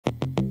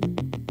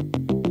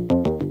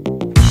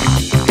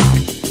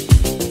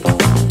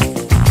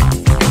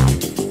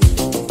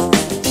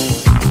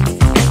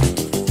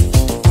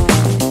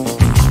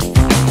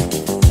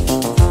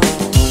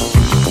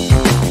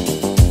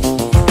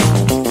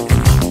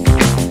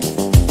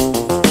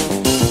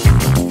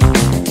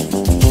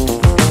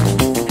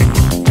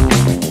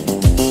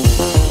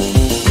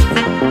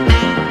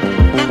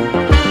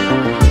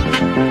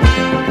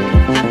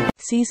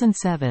Season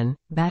 7,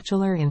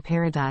 Bachelor in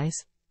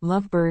Paradise,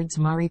 lovebirds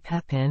Marie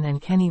Pepin and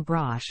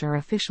Braasch are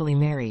officially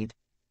married.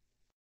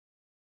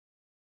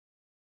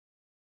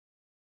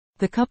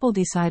 The couple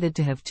decided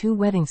to have 2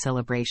 wedding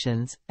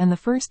celebrations, and the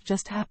first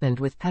just happened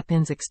with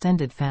Pepin's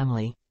extended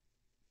family.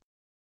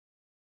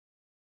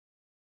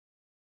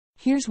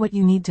 Here's what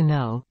you need to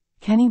know.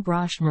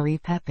 Braasch Marie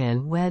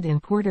Pepin Wed in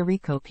Puerto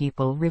Rico.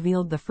 People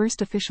revealed the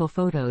first official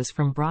photos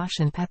from Braasch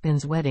and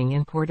Pepin's wedding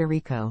in Puerto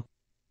Rico.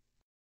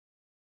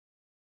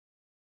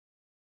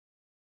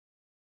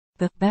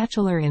 The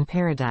Bachelor in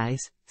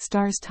Paradise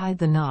stars tied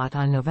the knot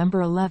on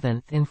November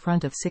 11 in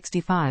front of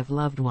 65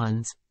 loved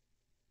ones.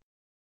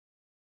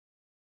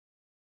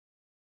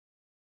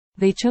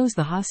 They chose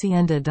the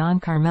Hacienda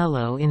Don Carm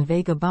in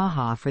Vega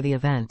Baja for the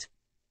event.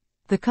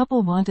 The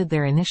couple wanted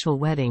their initial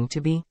wedding to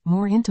be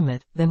more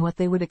intimate than what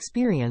they would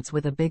experience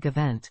with a big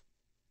event.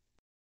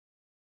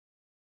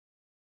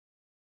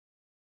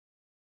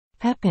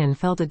 Pepin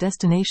felt a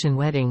destination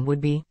wedding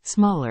would be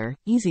smaller,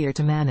 easier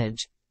to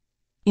manage.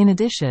 In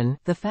addition,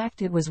 the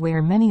fact it was where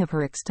many of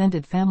her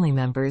extended family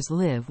members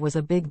live was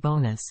a big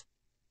bonus.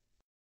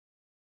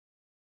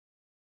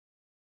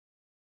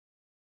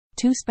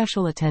 2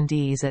 special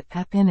attendees at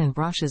Pepin and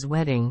Braasch's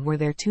wedding were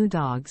their 2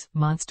 dogs,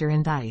 Monster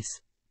and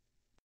Dice.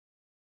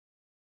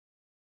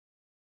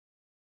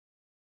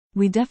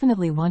 "We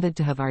definitely wanted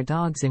to have our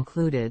dogs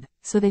included,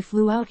 so they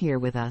flew out here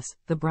with us,"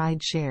 the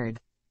bride shared.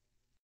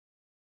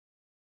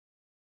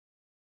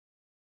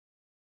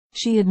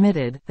 She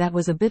admitted that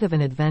was a bit of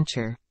an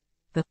adventure.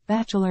 The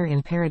Bachelor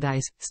in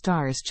Paradise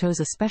stars chose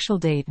a special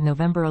date,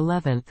 November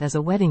 11, as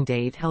a wedding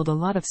date held a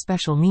lot of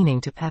special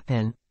meaning to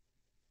Pepin.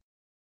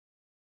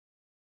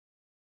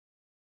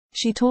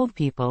 She told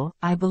People,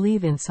 "I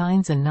believe in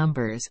signs and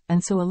numbers,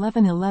 and so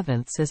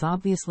 11/11 is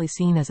obviously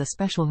seen as a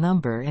special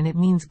number and it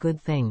means good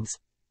things."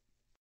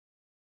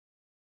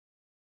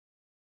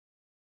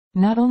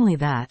 Not only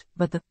that,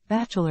 but the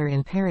Bachelor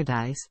in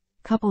Paradise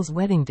couple's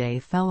wedding day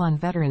fell on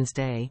Veterans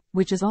Day,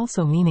 which is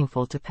also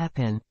meaningful to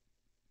Pepin.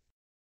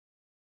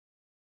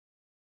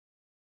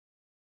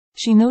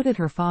 She noted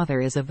her father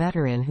is a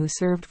veteran who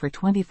served for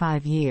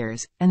 25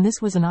 years, and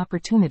this was an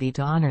opportunity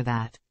to honor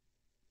that.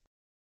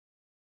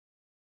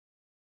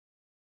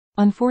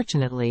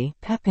 Unfortunately,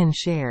 Pepin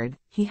shared,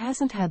 he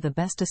hasn't had the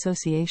best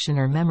association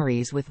or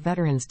memories with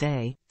Veterans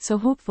Day, so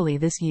hopefully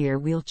this year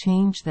we'll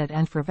change that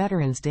and for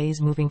Veterans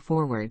Days moving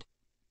forward.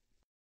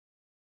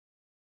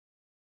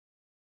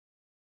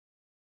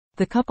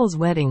 The couple's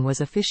wedding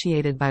was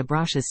officiated by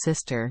Braasch's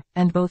sister,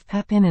 and both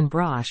Pepin and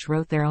Braasch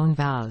wrote their own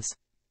vows.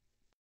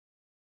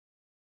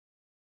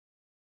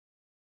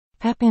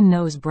 Pepin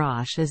knows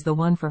Braasch is the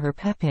one for her.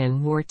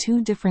 Pepin wore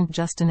 2 different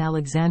Justin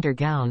Alexander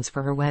gowns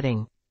for her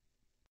wedding.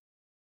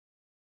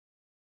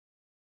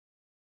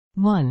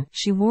 One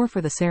she wore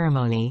for the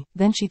ceremony,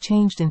 then she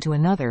changed into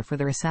another for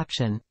the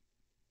reception.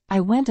 "I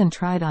went and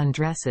tried on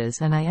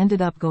dresses and I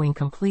ended up going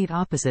complete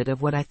opposite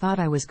of what I thought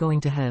I was going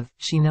to have,"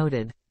 she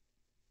noted.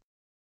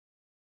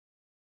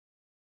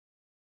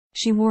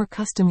 She wore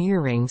custom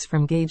earrings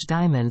from Gauge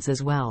Diamonds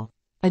as well.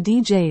 A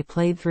DJ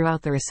played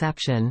throughout the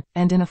reception,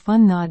 and in a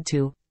fun nod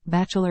to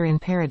Bachelor in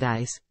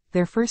Paradise,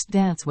 their first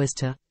dance was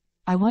to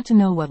 "I Want to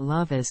Know What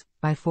Love Is"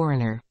 by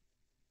Foreigner.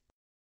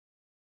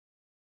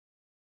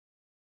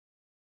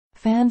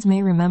 Fans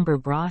may remember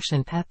Braasch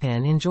and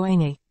Pepin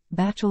enjoying a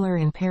Bachelor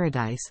in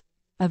Paradise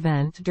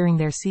event during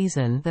their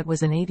season that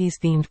was an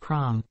 80s-themed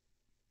prom.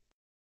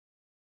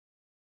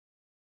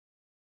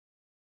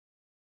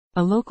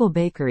 A local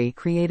bakery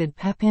created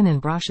Pepin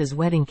and Braasch's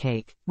wedding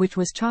cake, which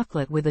was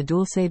chocolate with a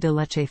dulce de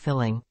leche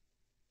filling.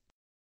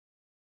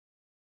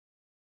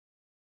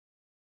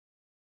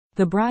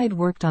 The bride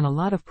worked on a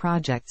lot of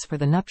projects for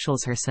the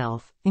nuptials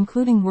herself,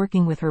 including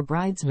working with her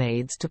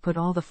bridesmaids to put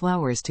all the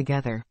flowers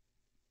together.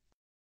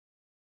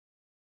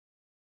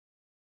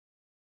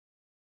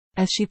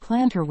 As she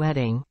planned her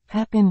wedding,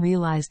 Pepin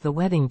realized the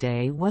wedding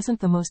day wasn't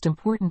the most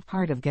important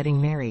part of getting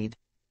married.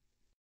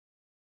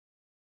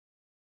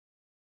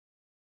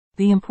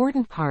 The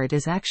important part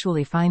is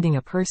actually finding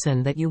a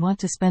person that you want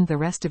to spend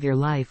the rest of your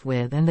life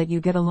with and that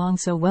you get along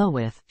so well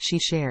with, she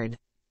shared.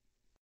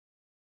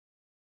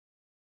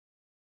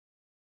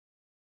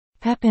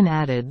 Pepin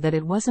added that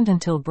it wasn't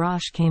until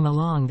Braasch came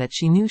along that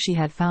she knew she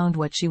had found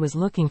what she was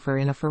looking for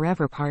in a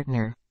forever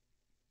partner.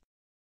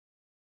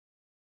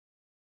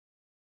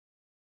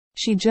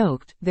 She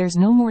joked, "There's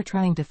no more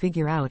trying to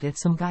figure out if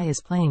some guy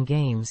is playing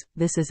games,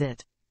 this is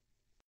it.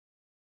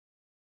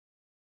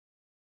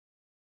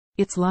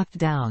 It's locked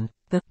down."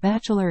 The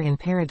Bachelor in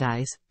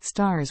Paradise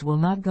stars will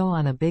not go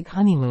on a big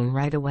honeymoon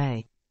right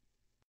away.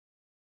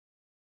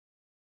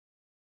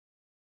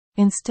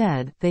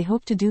 Instead, they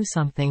hope to do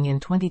something in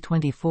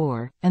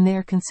 2024, and they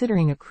are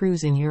considering a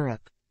cruise in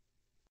Europe.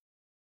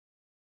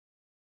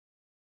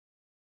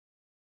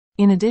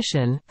 In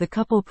addition, the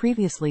couple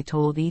previously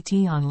told ET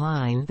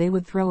Online they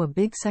would throw a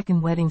big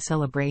second wedding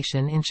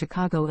celebration in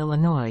Chicago,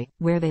 Illinois,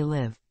 where they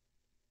live.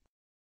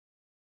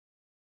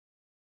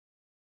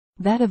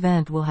 That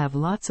event will have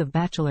lots of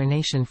Bachelor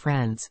Nation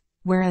friends.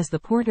 whereas the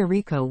Puerto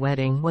Rico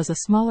wedding was a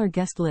smaller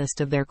guest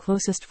list of their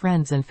closest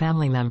friends and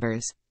family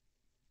members.